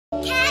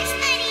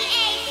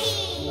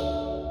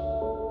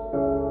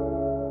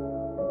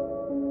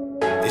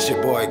It's your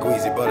boy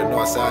Guiasy Butta,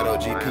 Northside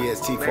OG,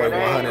 PST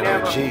 4100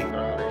 OG.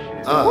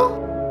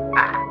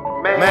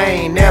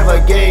 Man,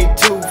 never gave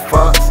 2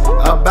 fucks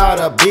about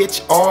a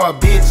bitch or a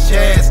bitch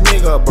ass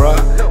nigga,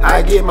 bruh.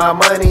 I get my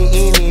money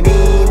any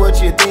mean,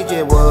 what you think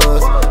it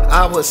was?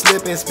 I was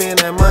slipping,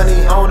 spending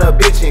money on a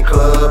bitchin'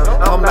 club.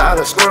 I'm not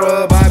a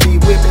scrub, I be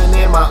whipping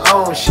in my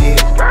own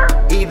shit.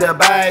 Either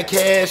buy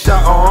cash or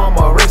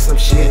I'ma rent some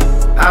shit.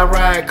 I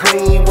ride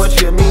clean, what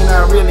you mean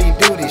I really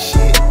do this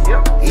shit?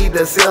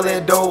 Either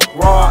selling dope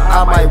raw,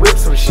 I might whip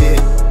some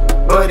shit.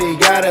 But it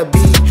gotta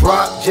be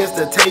dropped just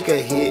to take a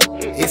hit.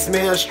 It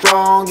smells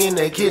strong in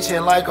the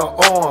kitchen like an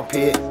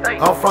armpit.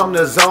 I'm from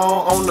the zone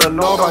on the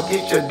north, I'll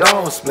get your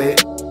dome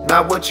split.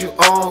 Not what you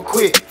on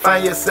quick,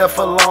 find yourself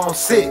alone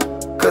sick.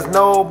 Cause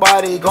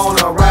nobody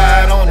gonna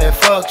ride on that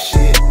fuck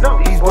shit.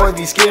 These boys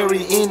be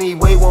scary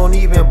anyway, won't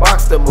even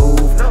box the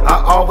move.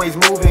 I always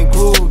move and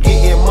groove,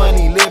 getting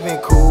money, living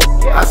cool.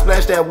 I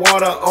splash that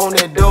water on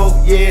that dope,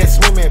 yeah,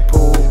 swimming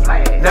pool.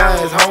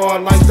 Now it's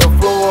hard like the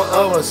floor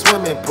of a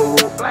swimming pool.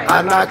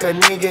 I knock a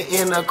nigga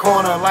in the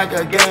corner like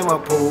a game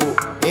of pool.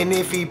 And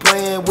if he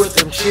playing with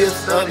them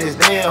chips of this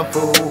damn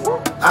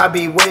fool, I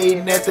be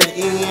waiting at the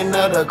end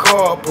of the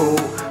carpool.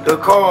 The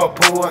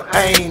carpool,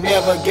 I ain't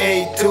never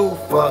gave 2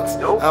 fucks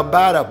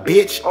about a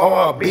bitch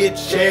or a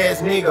bitch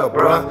ass nigga,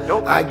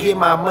 bruh. I get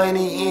my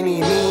money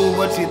any mean,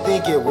 what you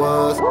think it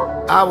was?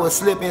 I was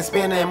slipping,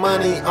 spending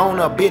money on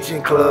a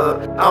bitchin'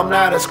 club. I'm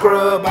not a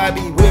scrub, I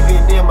be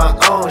whipping in my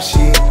own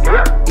shit.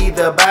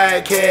 Either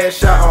buy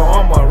cash or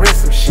I'ma rent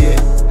some shit.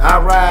 I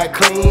ride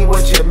clean,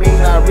 what you mean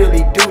I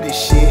really do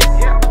this shit?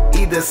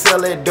 Either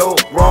sell it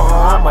dope raw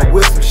or I'ma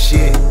whip some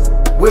shit.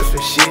 Whip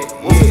some shit,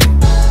 yeah.